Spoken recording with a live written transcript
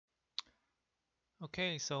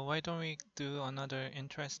Okay, so why don't we do another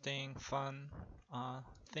interesting, fun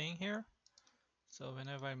thing here? So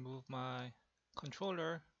whenever I move my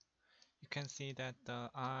controller, you can see that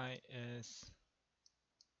the eye is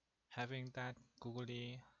having that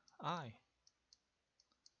googly eye.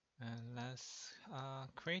 And let's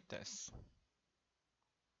create this.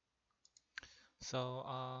 So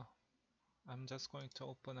I'm just going to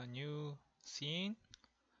open a new scene,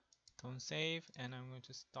 don't save, and I'm going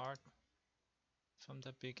to start from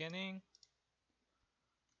the beginning.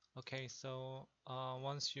 Okay, so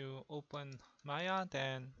once you open Maya,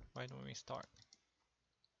 then why don't we start?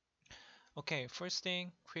 Okay, first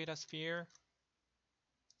thing, create a sphere,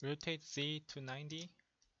 rotate Z to 90,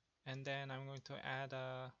 and then I'm going to add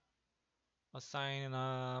assign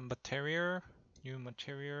a material, new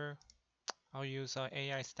material. I'll use a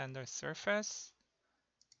AI standard surface,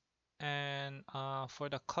 and for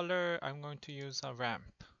the color, I'm going to use a ramp.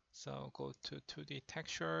 So go to 2D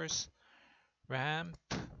textures, ramp,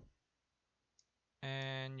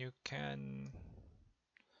 and you can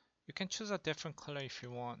choose a different color if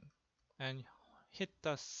you want, and hit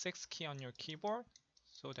the 6 key on your keyboard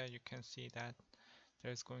so that you can see that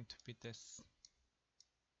there's going to be this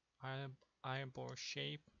eyeball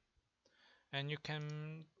shape, and you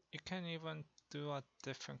can even do a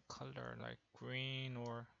different color like green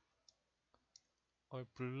or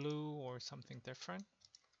blue or something different.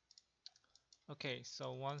 Okay,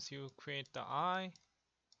 so once you create the eye,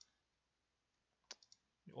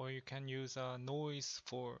 or you can use a noise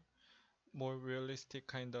for more realistic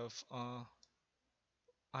kind of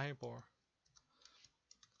eyeball.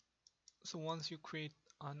 So once you create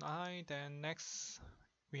an eye, then next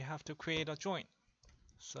we have to create a joint.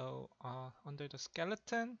 So under the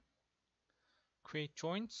skeleton, create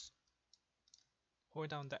joints,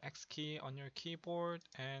 hold down the X key on your keyboard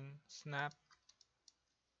and snap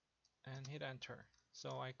and hit enter.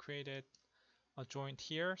 So I created a joint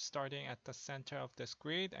here starting at the center of this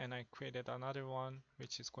grid, and I created another one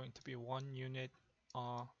which is going to be 1 unit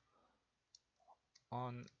on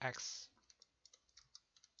X.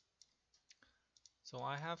 So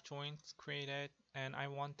I have joints created, and I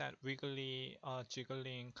want that wiggly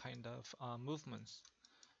jiggling kind of movements.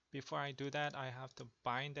 Before I do that, I have to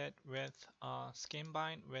bind it with skin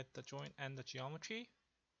bind with the joint and the geometry.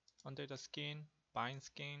 Under the skin, bind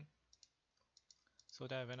skin, so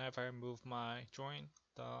that whenever I move my joint,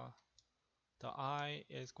 the eye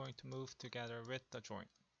is going to move together with the joint.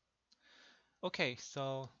 Okay,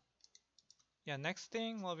 so yeah, next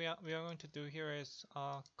thing what we are going to do here is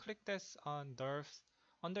click this on nerve.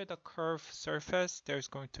 Under the curve surface, there's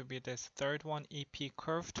going to be this third one, EP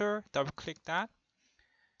curve tool. Double click that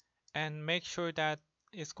and make sure that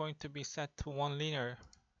it's going to be set to 1 linear.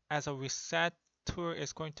 As a reset tool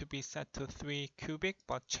is going to be set to 3 cubic,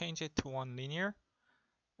 but change it to 1 linear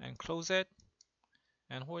and close it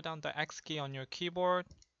and hold down the X key on your keyboard,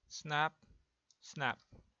 snap, snap,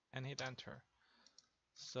 and hit enter.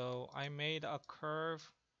 So I made a curve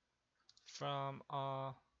from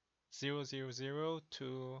 0, 0, 0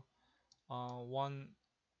 to 1,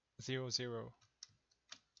 0, 0.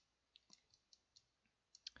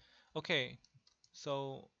 Okay,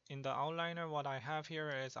 so in the outliner, what I have here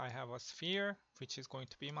is I have a sphere, which is going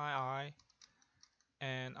to be my eye,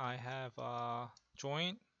 and I have a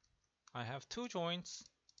joint. I have 2 joints,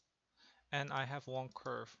 and I have 1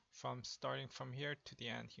 curve from starting from here to the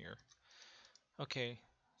end here. Okay,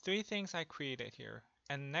 3 things I created here.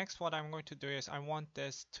 And next what I'm going to do is I want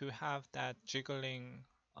this to have that jiggling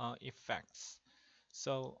effects.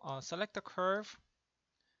 So select the curve,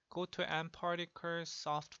 go to end particle,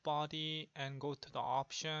 soft body, and go to the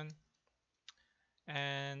option.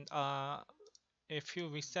 And if you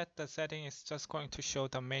reset the setting, it's just going to show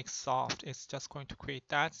the make soft. It's just going to create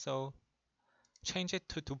that. So change it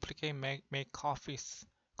to duplicate, make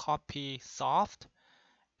copy soft,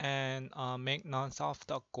 and make non-soft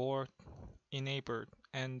the gore enabled,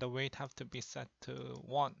 and the weight have to be set to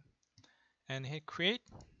 1. And hit create.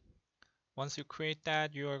 Once you create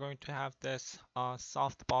that, you are going to have this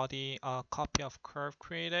soft body copy of curve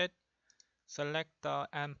created. Select the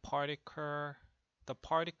end particle, the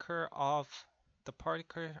particle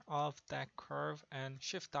of that curve, and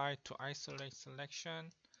shift I to isolate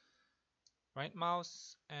selection. Right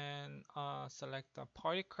mouse and select the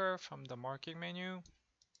particle from the marking menu.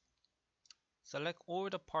 Select all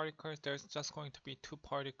the particles. There's just going to be 2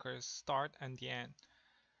 particles, start and the end.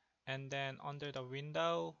 And then under the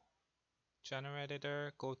window, general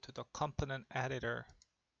editor, go to the component editor.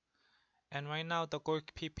 And right now the gold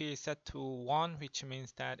PP is set to 1, which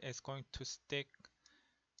means that it's going to stick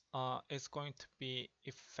is going to be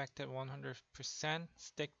affected 100%,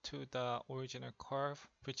 stick to the original curve,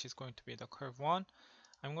 which is going to be the curve 1.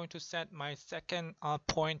 I'm going to set my second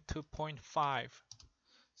point to 0.5.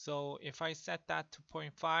 So if I set that to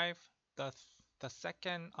 0.5, the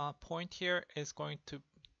second point here is going to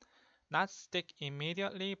not stick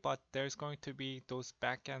immediately, but there's going to be those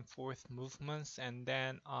back and forth movements, and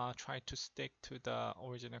then try to stick to the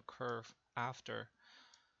original curve after.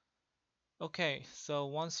 Okay, so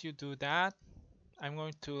once you do that, I'm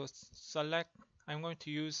going to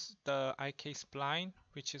use the IK spline,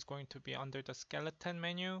 which is going to be under the skeleton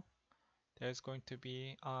menu. There's going to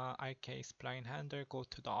be IK spline handler, go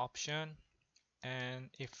to the option, and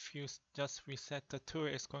if you just reset the tool,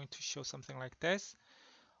 it's going to show something like this.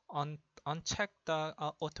 Uncheck the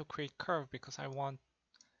auto create curve because I want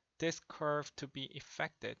this curve to be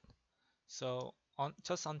affected. So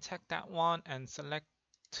just uncheck that one and select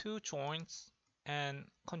two joints and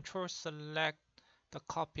control select the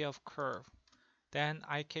copy of curve. Then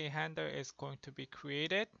IK handler is going to be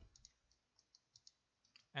created,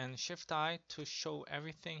 and Shift I to show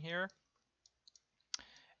everything here.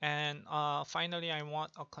 And finally, I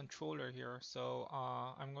want a controller here. So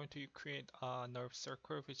I'm going to create a nerve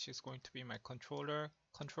circle, which is going to be my controller.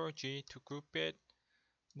 Control G to group it.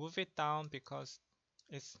 Move it down because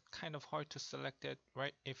it's kind of hard to select it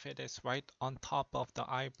right if it is right on top of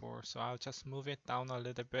the eyeball. So I'll just move it down a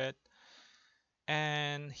little bit.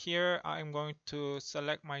 And here I'm going to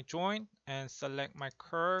select my joint and select my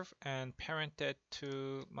curve and parent it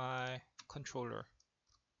to my controller.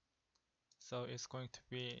 So it's going to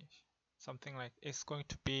be something like, it's going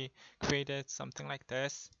to be created something like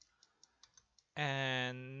this.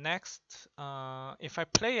 And next, if I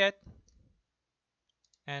play it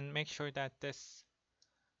and make sure that this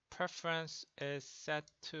preference is set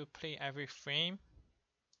to play every frame,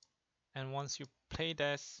 and once you play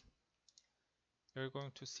this, you're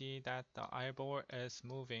going to see that the eyeball is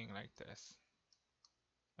moving like this.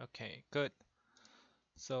 Okay, good.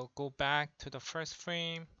 So go back to the first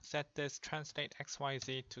frame, set this translate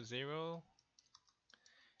XYZ to 0.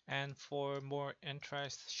 And for more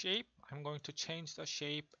interest shape, I'm going to change the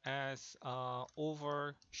shape as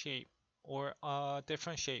over shape or a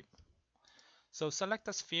different shape. So select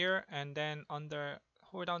the sphere and then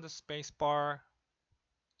hold down the space bar,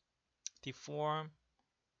 deform,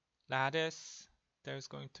 lattice. There's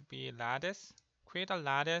going to be lattice. Create a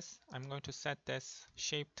lattice. I'm going to set this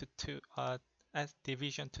shape to 2 as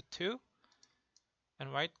division to 2,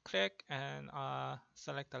 and right click and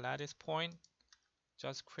select the lattice point.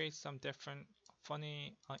 Just create some different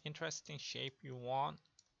funny interesting shape you want,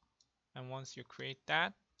 and once you create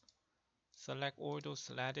that, select all those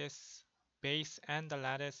lattice base and the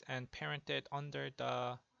lattice and parent it under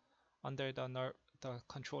the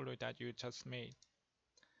controller that you just made.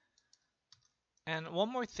 And one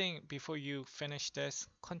more thing before you finish this,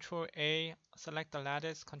 Control A, select the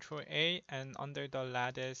lattice, Control A, and under the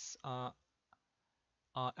lattice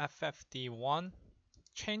FFD1,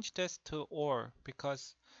 change this to OR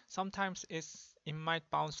because sometimes it might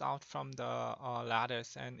bounce out from the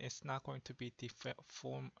lattice and it's not going to be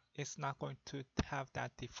deform. It's not going to have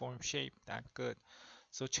that deformed shape that good.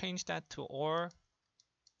 So change that to OR,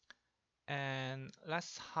 and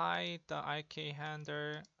let's hide the IK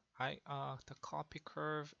handler, the copy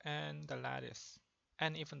curve, and the lattice,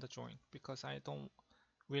 and even the joint because I don't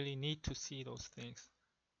really need to see those things.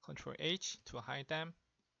 Control H to hide them.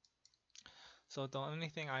 So the only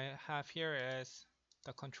thing I have here is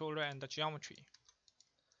the controller and the geometry.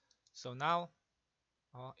 So now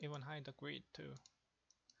I'll even hide the grid too.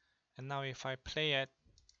 And now if I play it,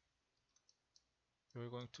 you're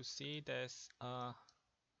going to see this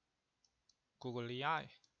googly eye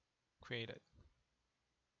created.